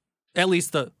 At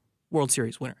least the World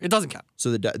Series winner. It doesn't count.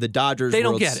 So the Dodgers, they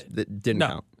don't get it. That didn't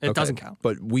count. It doesn't count.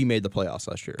 But we made the playoffs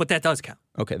last year. But that does count.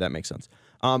 Okay, that makes sense.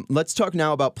 Let's talk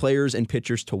now about players and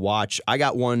pitchers to watch. I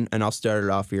got one, and I'll start it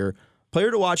off here.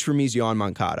 Player to watch for me is Yoan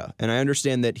Moncada, and I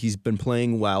understand that he's been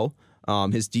playing well.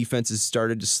 His defense has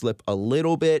started to slip a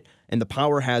little bit, and the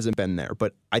power hasn't been there.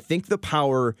 But I think the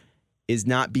power is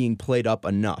not being played up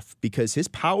enough, because his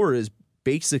power has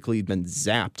basically been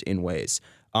zapped in ways.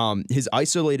 His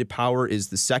isolated power is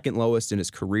the second lowest in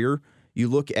his career. You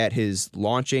look at his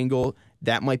launch angle,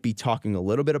 that might be talking a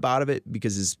little bit about it,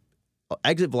 because his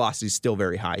exit velocity is still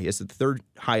very high. He has the 3rd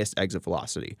highest exit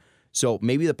velocity. So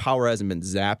maybe the power hasn't been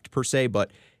zapped per se,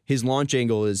 but his launch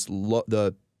angle is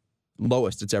the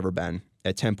lowest it's ever been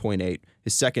at 10.8.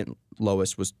 His second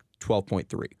lowest was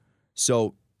 12.3.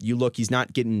 So you look, he's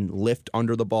not getting lift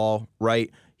under the ball, right?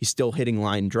 He's still hitting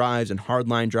line drives and hard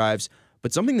line drives.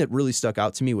 But something that really stuck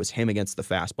out to me was him against the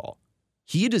fastball.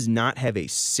 He does not have a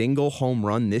single home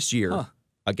run this year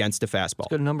against a fastball.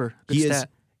 Good number. Good he stat. has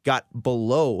got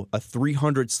below a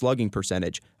 300 slugging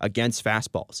percentage against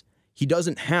fastballs. He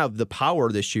doesn't have the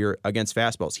power this year against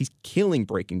fastballs. He's killing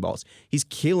breaking balls. He's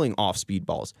killing off-speed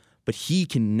balls. But he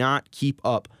cannot keep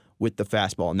up with the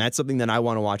fastball. And that's something that I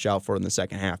want to watch out for in the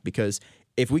second half. Because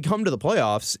if we come to the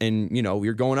playoffs and,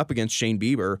 you're going up against Shane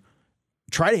Bieber,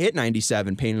 try to hit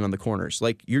 97 painted on the corners.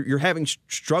 Like, you're having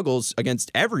struggles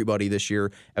against everybody this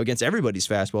year, against everybody's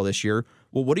fastball this year.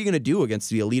 Well, what are you going to do against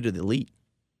the elite of the elite?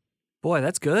 Boy,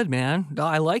 that's good, man.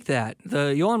 I like that.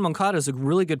 The Yoan Moncada is a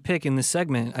really good pick in this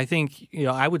segment. I think,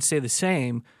 I would say the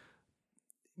same.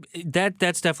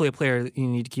 That's definitely a player that you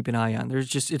need to keep an eye on.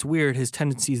 It's weird, his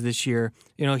tendencies this year.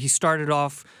 He started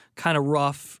off kind of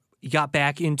rough. He got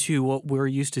back into what we're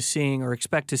used to seeing or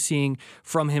expect to seeing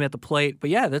from him at the plate. But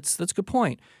yeah, that's a good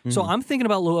point. So I'm thinking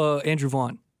about Andrew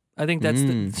Vaughn. I think that's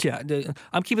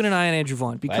I'm keeping an eye on Andrew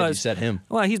Vaughn because glad you said him.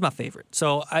 Well, he's my favorite.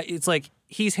 So it's like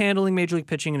he's handling Major League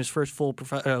pitching in his first full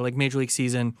Major League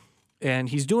season. And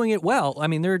he's doing it well. I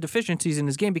mean, there are deficiencies in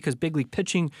his game because big league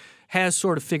pitching has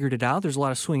sort of figured it out. There's a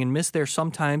lot of swing and miss there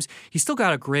sometimes. He's still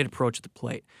got a great approach at the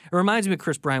plate. It reminds me of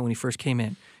Chris Bryant when he first came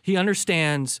in. He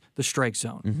understands the strike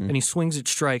zone, and he swings at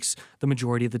strikes the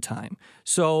majority of the time.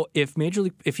 So if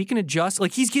he can adjust,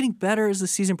 like he's getting better as the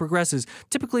season progresses.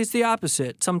 Typically, it's the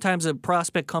opposite. Sometimes a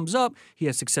prospect comes up, he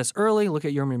has success early. Look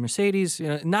at Yermin Mercedes.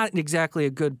 Not exactly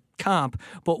a good comp,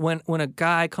 but when a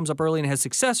guy comes up early and has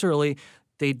success early,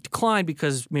 they decline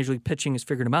because Major League pitching has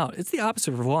figured him out. It's the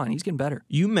opposite for Vaughn. He's getting better.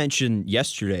 You mentioned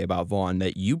yesterday about Vaughn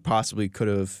that you possibly could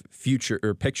have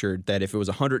pictured that if it was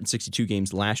 162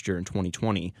 games last year in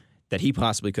 2020, that he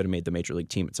possibly could have made the Major League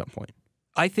team at some point.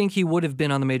 I think he would have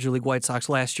been on the Major League White Sox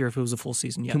last year if it was a full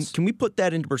season, yes. Can we put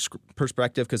that into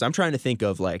perspective? Because I'm trying to think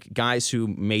of like guys who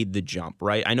made the jump,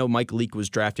 right? I know Mike Leake was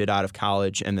drafted out of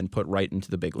college and then put right into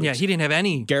the big leagues. Yeah, he didn't have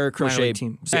any Garrett Crochet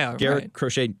team. Garrett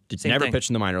Crochet never pitched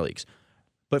in the minor leagues.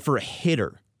 But for a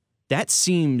hitter, that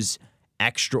seems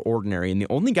extraordinary. And the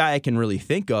only guy I can really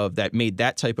think of that made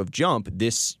that type of jump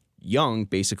this young,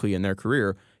 basically, in their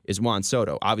career is Juan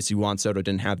Soto. Obviously, Juan Soto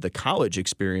didn't have the college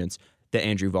experience that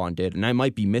Andrew Vaughn did. And I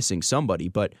might be missing somebody,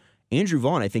 but Andrew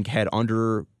Vaughn, I think, had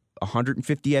under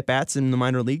 150 at-bats in the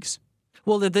minor leagues.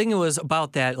 Well, the thing was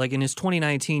about that, like in his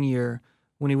 2019 year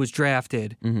when he was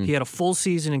drafted, he had a full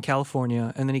season in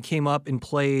California, and then he came up and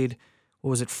played,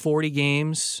 40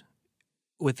 games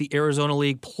with the Arizona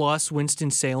League plus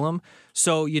Winston-Salem.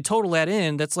 So you total that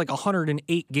in, that's like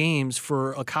 108 games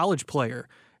for a college player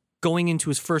going into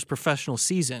his first professional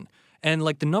season. And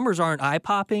like the numbers aren't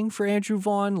eye-popping for Andrew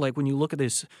Vaughn, like when you look at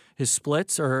his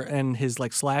splits and his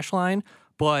like slash line,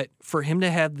 but for him to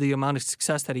have the amount of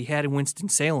success that he had in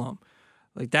Winston-Salem,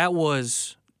 like that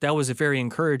was very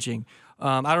encouraging.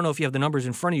 I don't know if you have the numbers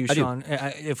in front of you, Sean,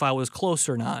 if I was close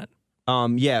or not.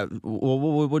 Yeah. Well,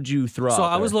 what would you throw? So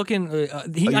out I was looking.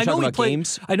 I know he played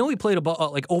games. I know he played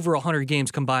about like over 100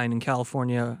 games combined in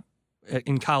California,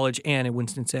 in college and in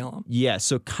Winston-Salem. Yeah.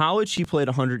 So college he played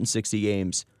 160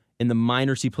 games. In the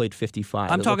minors he played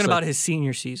 55. I'm talking about his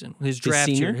senior season, his draft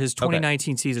year, his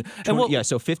 2019 season. And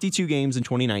so 52 games in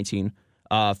 2019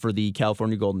 for the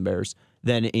California Golden Bears.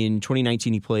 Then in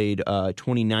 2019, he played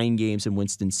 29 games in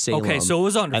Winston-Salem. Okay, so it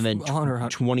was under. And then 100.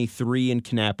 23 in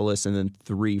Kannapolis, and then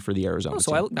 3 for the Arizona team.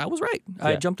 So I was right.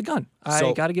 I jumped the gun.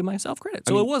 I got to give myself credit.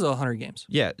 So it was 100 games.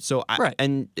 Yeah, so right.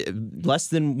 And less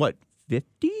than,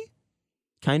 50?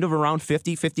 Kind of around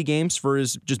 50 games for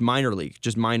his just minor league,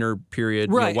 just minor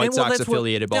period, right. White Sox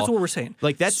affiliated ball. That's what we're saying.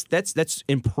 Like that's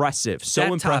impressive. So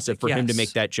that impressive topic, for him to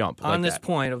make that jump. On this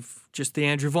point of just the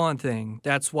Andrew Vaughn thing,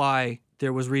 that's why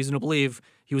there was reason to believe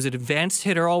he was an advanced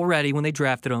hitter already when they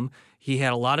drafted him. He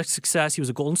had a lot of success. He was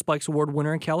a Golden Spikes Award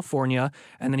winner in California,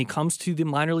 and then he comes to the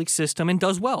minor league system and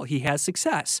does well. He has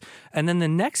success. And then the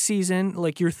next season,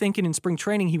 like you're thinking in spring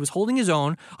training, he was holding his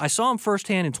own. I saw him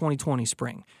firsthand in 2020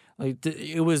 spring. Like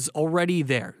it was already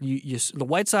there. The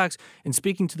White Sox, and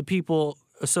speaking to the people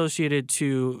associated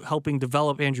to helping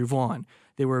develop Andrew Vaughn,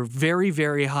 they were very,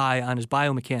 very high on his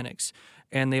biomechanics.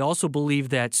 And they also believe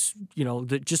that,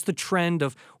 just the trend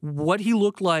of what he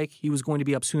looked like, he was going to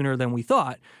be up sooner than we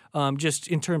thought, just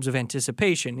in terms of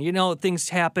anticipation. Things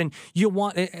happen.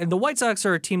 And the White Sox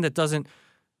are a team that doesn't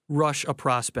rush a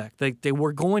prospect. They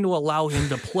were going to allow him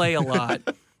to play a lot.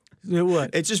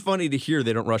 What? It's just funny to hear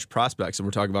they don't rush prospects, and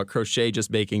we're talking about Crochet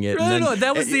just making it. No,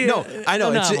 that was the I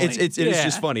know anomaly. It's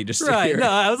just funny just to hear. No,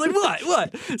 I was like,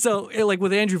 what? So like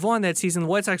with Andrew Vaughn that season, the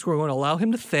White Sox were going to allow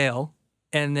him to fail,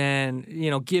 and then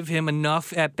give him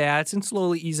enough at bats and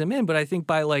slowly ease him in. But I think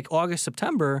by like August,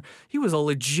 September, he was a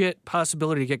legit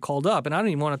possibility to get called up. And I don't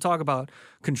even want to talk about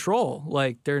control.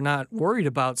 Like they're not worried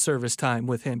about service time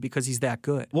with him because he's that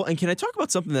good. Well, and can I talk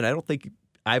about something that I don't think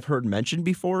I've heard mentioned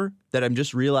before that I'm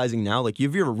just realizing now? Like,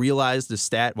 have you ever realized the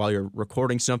stat while you're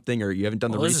recording something or you haven't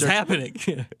done the research? This is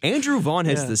happening. Andrew Vaughn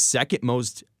has the second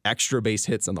most extra base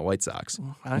hits on the White Sox.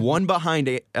 One behind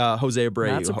Jose Abreu.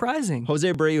 Not surprising.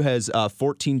 Jose Abreu has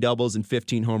 14 doubles and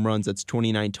 15 home runs. That's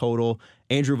 29 total.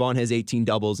 Andrew Vaughn has 18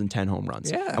 doubles and 10 home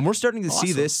runs. Yeah. And we're starting to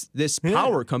see this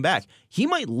power come back. He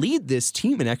might lead this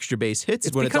team in extra base hits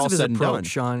when it's all said and done.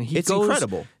 Sean. It's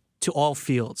incredible. to all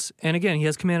fields. And again, he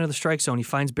has command of the strike zone. He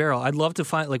finds barrel. I'd love to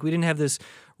find, like, we didn't have this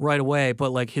right away,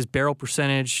 but like his barrel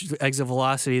percentage, exit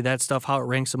velocity, that stuff, how it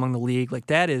ranks among the league, like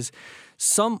that is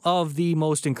some of the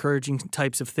most encouraging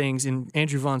types of things in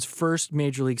Andrew Vaughn's first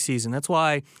major league season. That's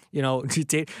why,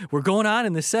 we're going on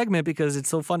in this segment because it's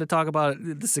so fun to talk about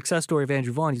the success story of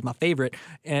Andrew Vaughn. He's my favorite.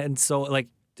 And so, like,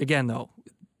 again, though,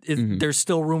 there's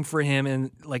still room for him, and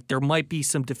like there might be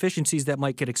some deficiencies that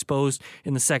might get exposed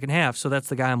in the second half. So that's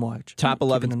the guy I'm watching. Top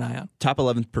 11th, an eye on. Top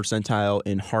 11th percentile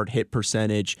in hard hit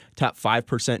percentage. Top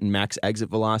 5% in max exit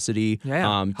velocity. Yeah,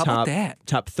 how about that?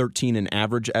 Top 13 in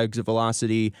average exit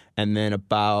velocity, and then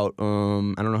about I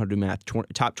don't know how to do math.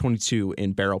 Top 22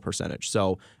 in barrel percentage.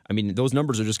 So I mean, those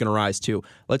numbers are just going to rise too.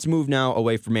 Let's move now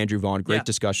away from Andrew Vaughn. Great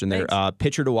discussion there.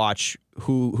 Pitcher to watch.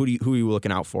 Who are you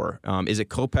looking out for? Is it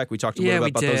Kopech? We talked a little bit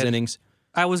about those innings.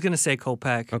 I was going to say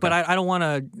Kopech, but I don't want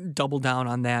to double down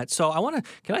on that. So I want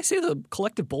to. Can I say the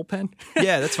collective bullpen?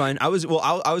 Yeah, that's fine. I was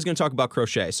going to talk about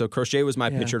Crochet. So Crochet was my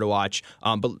pitcher to watch.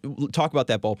 But talk about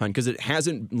that bullpen because it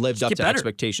hasn't lived up to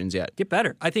expectations yet. Get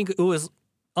better. I think it was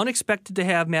unexpected to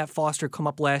have Matt Foster come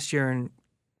up last year and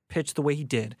pitch the way he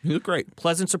did. He looked great.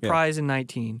 Pleasant surprise in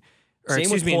 19. Or, Same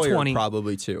excuse with me, Hoyer, in 20.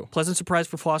 probably too. Pleasant surprise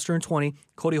for Foster in 20.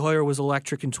 Cody Hoyer was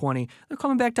electric in 20. They're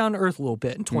coming back down to earth a little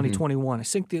bit in 2021. I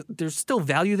think there's still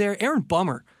value there. Aaron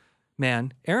Bummer,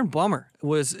 man. Aaron Bummer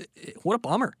was, what a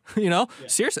bummer,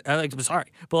 Seriously, I'm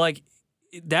sorry. But like,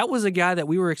 that was a guy that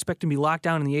we were expecting to be locked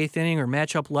down in the 8th inning or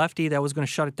match up lefty that was going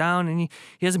to shut it down, and he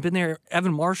hasn't been there.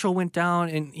 Evan Marshall went down,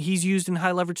 and he's used in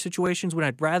high leverage situations when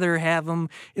I'd rather have him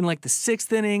in like the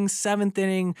 6th inning, 7th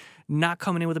inning, not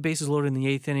coming in with the bases loaded in the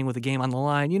 8th inning with a game on the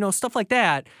line, stuff like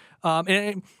that.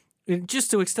 And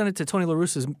just to extend it to Tony La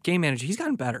Russa's game manager, he's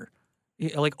gotten better.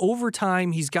 Like over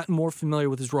time, he's gotten more familiar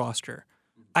with his roster.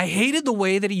 I hated the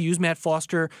way that he used Matt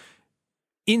Foster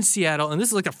in Seattle, and this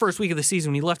is like the first week of the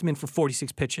season when he left him in for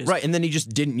 46 pitches. Right, and then he just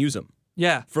didn't use him.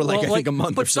 Yeah. For I think a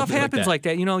month or something. But stuff happens like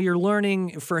that. You're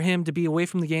learning for him to be away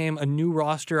from the game, a new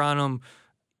roster on him,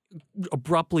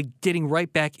 abruptly getting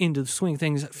right back into the swing of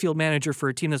things, field manager for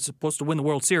a team that's supposed to win the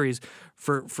World Series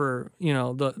for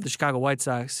the Chicago White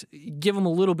Sox. Give him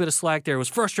a little bit of slack there. It was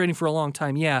frustrating for a long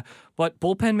time, yeah. But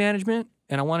bullpen management,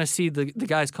 and I want to see the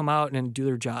guys come out and do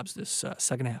their jobs this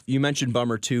second half. You mentioned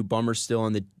Bummer, too. Bummer's still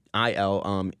on the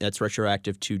IL. That's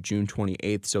retroactive to June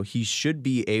 28th, so he should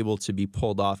be able to be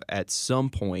pulled off at some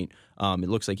point. It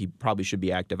looks like he probably should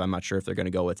be active. I'm not sure if they're going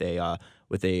to go with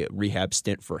a rehab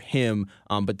stint for him.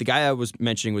 But the guy I was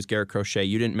mentioning was Garrett Crochet.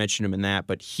 You didn't mention him in that,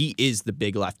 but he is the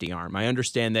big lefty arm. I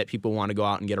understand that people want to go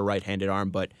out and get a right-handed arm,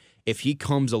 but if he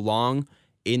comes along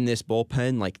in this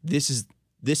bullpen, like this is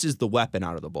the weapon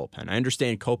out of the bullpen. I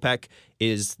understand Kopech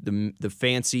is the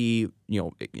fancy,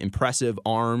 impressive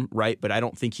arm, right? But I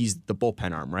don't think he's the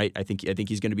bullpen arm, right? I think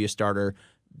he's going to be a starter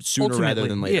sooner rather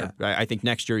than later. Yeah. I think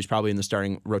next year he's probably in the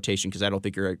starting rotation because I don't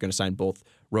think you're going to sign both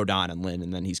Rodon and Lynn,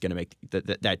 and then he's going to make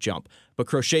that jump. But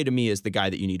Crochet to me is the guy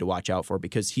that you need to watch out for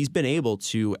because he's been able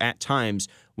to, at times,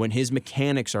 when his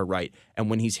mechanics are right and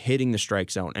when he's hitting the strike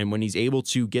zone and when he's able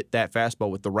to get that fastball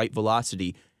with the right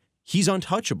velocity, he's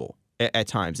untouchable at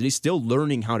times, and he's still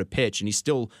learning how to pitch, and he's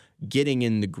still getting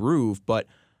in the groove. But,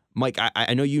 Mike,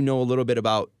 I know you know a little bit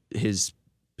about his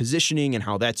positioning and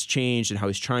how that's changed and how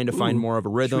he's trying to find more of a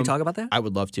rhythm. Should we talk about that? I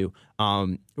would love to.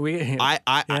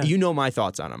 You know my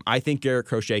thoughts on him. I think Garrett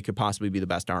Crochet could possibly be the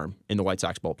best arm in the White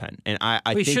Sox bullpen, and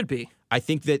he should be. I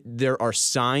think that there are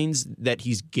signs that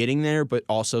he's getting there, but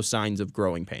also signs of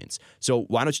growing pains. So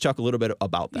why don't you talk a little bit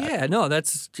about that? Yeah, no,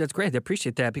 that's great. I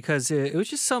appreciate that because it was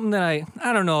just something that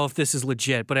I don't know if this is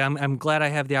legit, but I'm glad I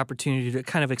have the opportunity to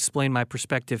kind of explain my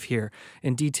perspective here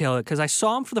and detail it because I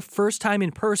saw him for the first time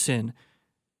in person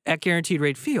at Guaranteed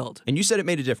Rate Field. And you said it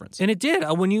made a difference. And it did.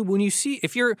 When you see,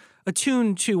 if you're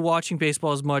attuned to watching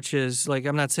baseball as much as, like,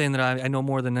 I'm not saying that I know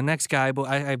more than the next guy, but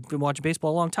I've been watching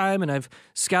baseball a long time, and I've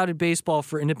scouted baseball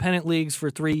for independent leagues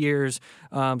for 3 years.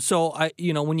 So,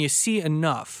 when you see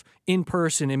enough in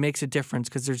person, it makes a difference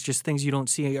because there's just things you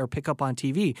don't see or pick up on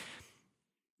TV.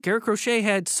 Garrett Crochet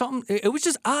had something, it was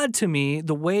just odd to me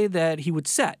the way that he would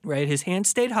set, right? His hands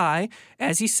stayed high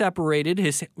as he separated,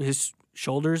 his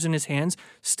shoulders and his hands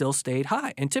still stayed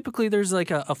high. And typically there's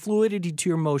like a fluidity to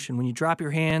your motion. When you drop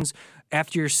your hands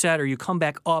after you're set or you come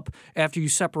back up after you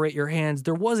separate your hands,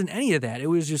 there wasn't any of that. It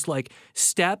was just like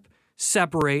step,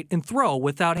 separate, and throw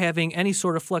without having any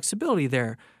sort of flexibility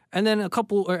there. And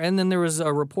then there was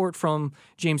a report from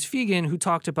James Fegan who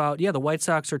talked about, the White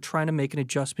Sox are trying to make an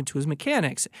adjustment to his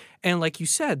mechanics. And like you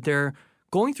said, they're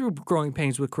going through growing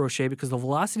pains with Crochet because the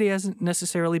velocity hasn't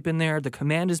necessarily been there. The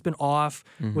command has been off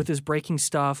with his breaking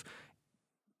stuff.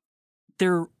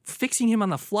 they're fixing him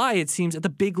on the fly, it seems, at the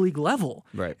big league level.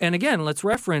 Right. And again, let's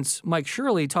reference Mike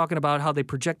Shirley talking about how they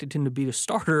projected him to be a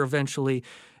starter eventually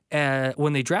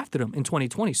when they drafted him in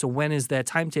 2020. So when is that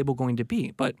timetable going to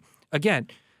be? But again,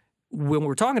 when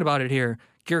we're talking about it here,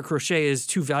 Garrett Crochet is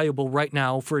too valuable right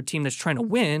now for a team that's trying to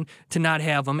win to not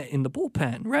have him in the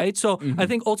bullpen, right? So I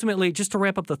think ultimately, just to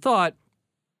wrap up the thought,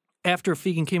 after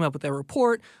Fegan came up with that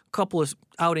report, a couple of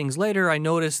outings later, I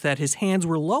noticed that his hands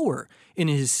were lower in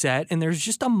his set, and there's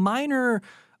just a minor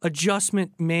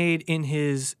adjustment made in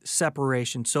his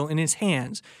separation. So in his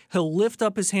hands, he'll lift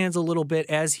up his hands a little bit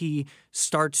as he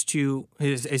starts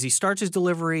his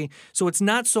delivery. So it's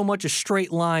not so much a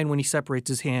straight line when he separates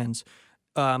his hands.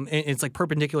 It's like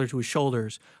perpendicular to his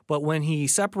shoulders. But when he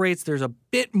separates, there's a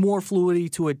bit more fluidity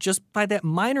to it just by that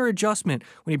minor adjustment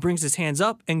when he brings his hands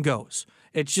up and goes.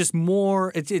 It's just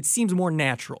more, it seems more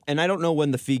natural. And I don't know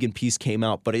when the Fegan piece came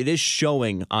out, but it is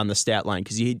showing on the stat line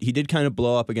because he did kind of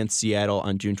blow up against Seattle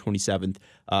on June 27th.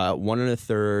 1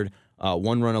 1/3,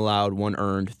 1 run allowed, 1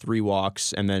 earned, 3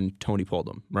 walks, and then Tony pulled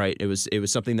him, right? It was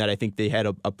something that I think they had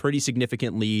a pretty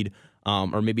significant lead,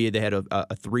 or maybe they had a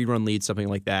 3-run lead, something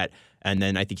like that. And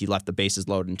then I think he left the bases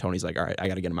loaded, and Tony's like, all right, I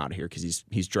got to get him out of here because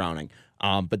he's drowning.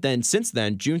 But then since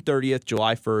then, June 30th,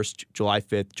 July 1st, July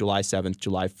 5th, July 7th,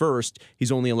 July 1st,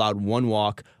 he's only allowed 1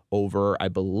 walk over, I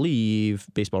believe,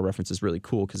 Baseball Reference is really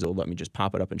cool because it'll let me just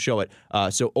pop it up and show it.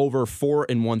 So over 4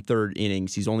 1/3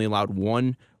 innings, he's only allowed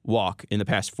 1 walk in the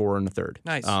past 4 1/3.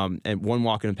 Nice. And 1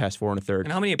 walk in the past 4 1/3.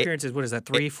 And how many appearances? What is that,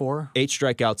 3, 4? 8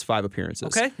 strikeouts, 5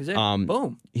 appearances. Okay.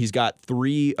 Boom. He's got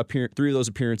 3 of those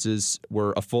appearances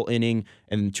were a full inning,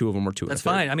 and 2 of them were 2 That's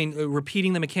fine. I mean,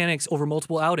 repeating the mechanics over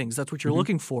multiple outings, that's what you're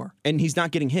looking for. And he's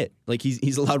not getting hit. Like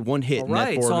he's allowed 1 hit in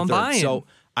that 4 so I'm 1/3. buying. So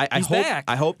Back.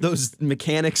 I hope those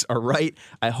mechanics are right.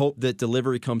 I hope that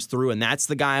delivery comes through, and that's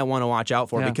the guy I want to watch out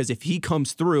for because if he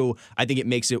comes through, I think it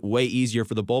makes it way easier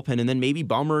for the bullpen. And then maybe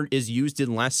Bummer is used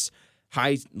in less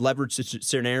high leverage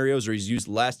scenarios, or he's used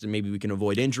less, and maybe we can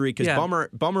avoid injury because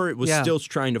Bummer was still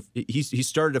trying to. He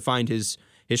started to find his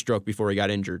stroke before he got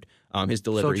injured. His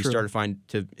delivery, he started to find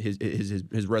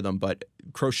his rhythm. But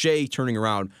Crochet turning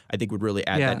around, I think, would really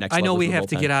add that next level. I know we to the have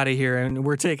to bullpen. get out of here, and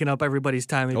we're taking up everybody's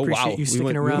time. I appreciate you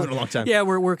sticking around. We went a long time. Yeah,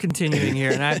 we're continuing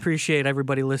here, and I appreciate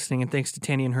everybody listening, and thanks to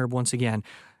Tanny and Herb once again.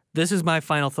 This is my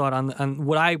final thought on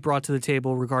what I brought to the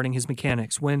table regarding his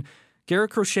mechanics. When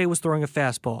Garrett Crochet was throwing a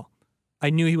fastball, I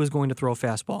knew he was going to throw a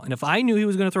fastball. And if I knew he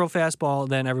was going to throw a fastball,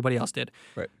 then everybody else did.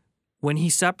 Right. When he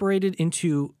separated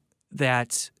into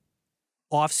that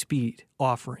off-speed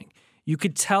offering, you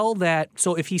could tell that.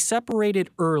 So if he separated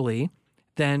early,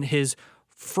 then his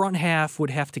front half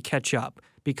would have to catch up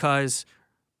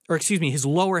his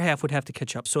lower half would have to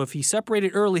catch up. So if he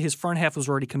separated early, his front half was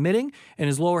already committing, and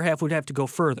his lower half would have to go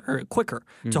quicker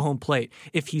to home plate.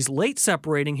 If he's late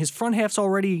separating, his front half's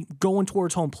already going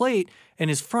towards home plate, and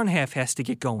his front half has to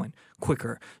get going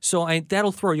quicker. So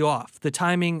that'll throw you off. The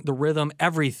timing, the rhythm,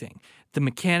 everything. The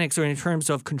mechanics are in terms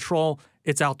of control,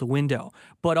 it's out the window.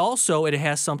 But also it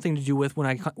has something to do with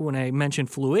when I mentioned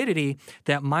fluidity,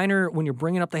 that minor, when you're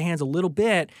bringing up the hands a little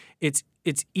bit, it's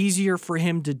easier for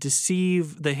him to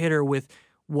deceive the hitter with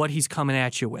what he's coming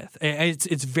at you with.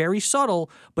 It's very subtle,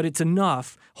 but it's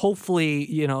enough. Hopefully,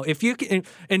 if you can,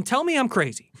 and tell me I'm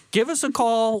crazy. Give us a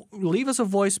call, leave us a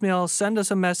voicemail, send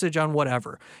us a message on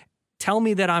whatever. Tell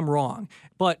me that I'm wrong,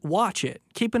 but watch it.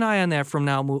 Keep an eye on that from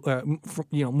now,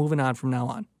 moving on from now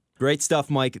on. Great stuff,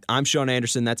 Mike. I'm Sean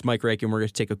Anderson. That's Mike Rake, and we're going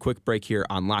to take a quick break here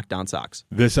on Locked On Sox.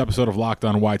 This episode of Locked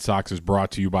On White Sox is brought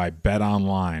to you by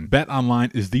BetOnline.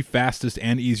 BetOnline is the fastest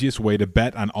and easiest way to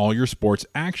bet on all your sports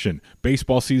action.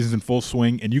 Baseball season's in full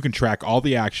swing, and you can track all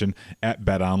the action at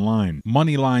BetOnline.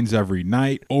 Money lines every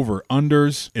night,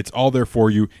 over-unders. It's all there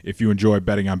for you if you enjoy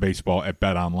betting on baseball at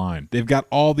BetOnline. They've got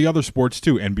all the other sports,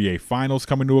 too. NBA Finals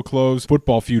coming to a close,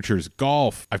 football futures,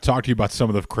 golf. I've talked to you about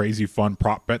some of the crazy fun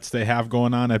prop bets they have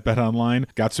going on at BetOnline.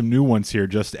 Got some new ones here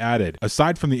just added.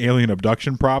 Aside from the alien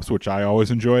abduction props, which I always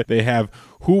enjoy, they have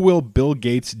who will Bill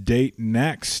Gates date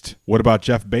next? What about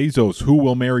Jeff Bezos? Who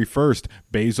will marry first,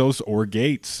 Bezos or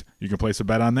Gates? You can place a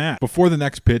bet on that. Before the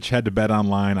next pitch, head to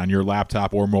BetOnline on your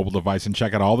laptop or mobile device and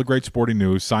check out all the great sporting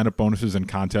news, sign-up bonuses, and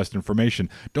contest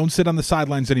information. Don't sit on the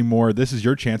sidelines anymore. This is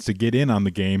your chance to get in on the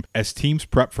game as teams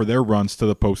prep for their runs to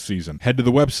the postseason. Head to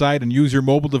the website and use your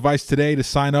mobile device today to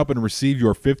sign up and receive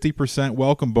your 50%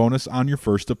 welcome bonus on your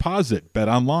first deposit.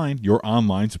 BetOnline, your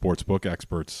online sportsbook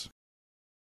experts.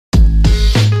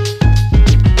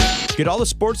 Get all the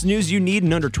sports news you need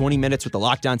in under 20 minutes with the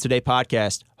Locked On Today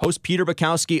podcast. Host Peter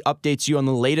Bukowski updates you on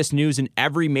the latest news in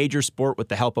every major sport with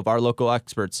the help of our local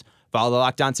experts. Follow the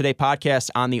Locked On Today podcast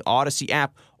on the Odyssey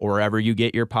app or wherever you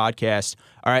get your podcast.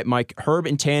 All right, Mike, Herb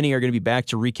and Tanny are going to be back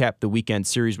to recap the weekend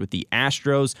series with the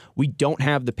Astros. We don't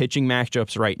have the pitching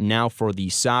matchups right now for the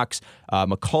Sox.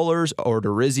 McCullers,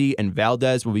 Odorizzi, and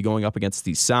Valdez will be going up against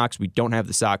the Sox. We don't have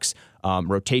the Sox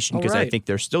rotation because I think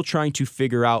they're still trying to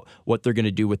figure out what they're going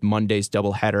to do with Monday's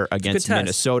doubleheader against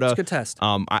Minnesota. It's a good test.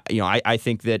 I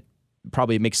think that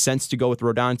probably makes sense to go with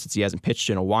Rodon since he hasn't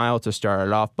pitched in a while to start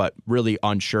it off, but really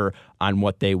unsure on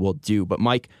what they will do. But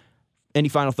Mike, any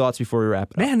final thoughts before we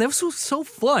wrap it up? Man, this was so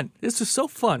fun. This was so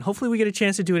fun. Hopefully we get a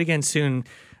chance to do it again soon.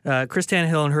 Chris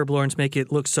Tannehill and Herb Lawrence make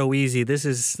it look so easy. This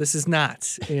is not.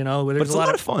 There's but it's a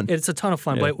lot of fun. It's a ton of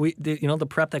fun. Yeah. But the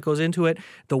prep that goes into it,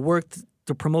 the work,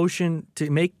 the promotion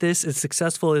to make this as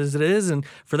successful as it is, and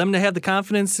for them to have the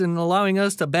confidence in allowing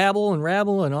us to babble and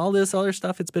rabble and all this other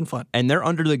stuff, it's been fun. And they're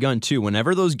under the gun too.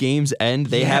 Whenever those games end,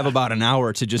 they have about an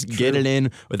hour to just get it in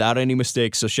without any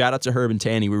mistakes. So shout out to Herb and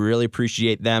Tanny. We really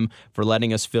appreciate them for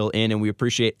letting us fill in, and we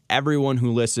appreciate everyone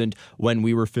who listened when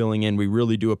we were filling in. We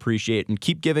really do appreciate it, and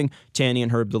keep giving Tanny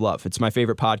and Herb the love. It's my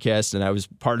favorite podcast, and I was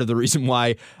part of the reason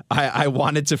why I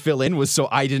wanted to fill in was so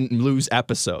I didn't lose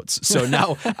episodes. So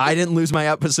now I didn't lose my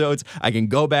episodes. I can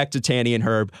go back to Tanny and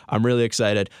Herb. I'm really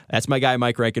excited. That's my guy,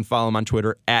 Mike Rankin. Follow him on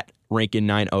Twitter at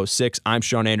Rankin906. I'm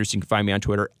Sean Anderson. You can find me on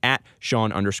Twitter at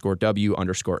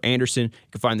Sean_W_Anderson. You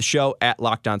can find the show at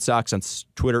Locked On Sox on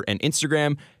Twitter and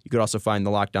Instagram. You could also find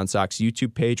the Locked On Sox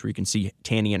YouTube page where you can see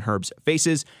Tanny and Herb's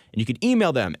faces. And you can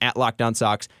email them at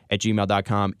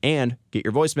lockedonsox@gmail.com and get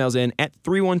your voicemails in at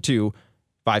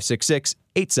 312-566-8727.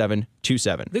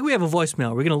 I think we have a voicemail.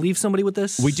 We're going to leave somebody with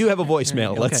this? We do have a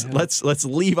voicemail. Okay. Let's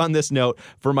leave on this note.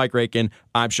 For Mike Rankin,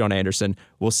 I'm Sean Anderson.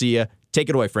 We'll see you. Take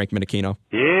it away, Frank Menachino.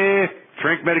 Yeah,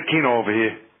 Frank Menachino over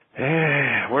here.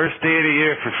 Worst day of the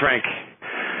year for Frank.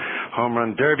 Home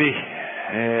run derby.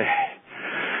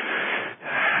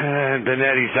 And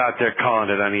Benetti's out there calling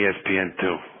it on ESPN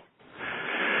too.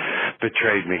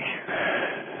 Betrayed me.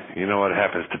 You know what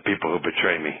happens to people who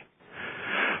betray me.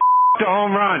 The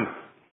home run.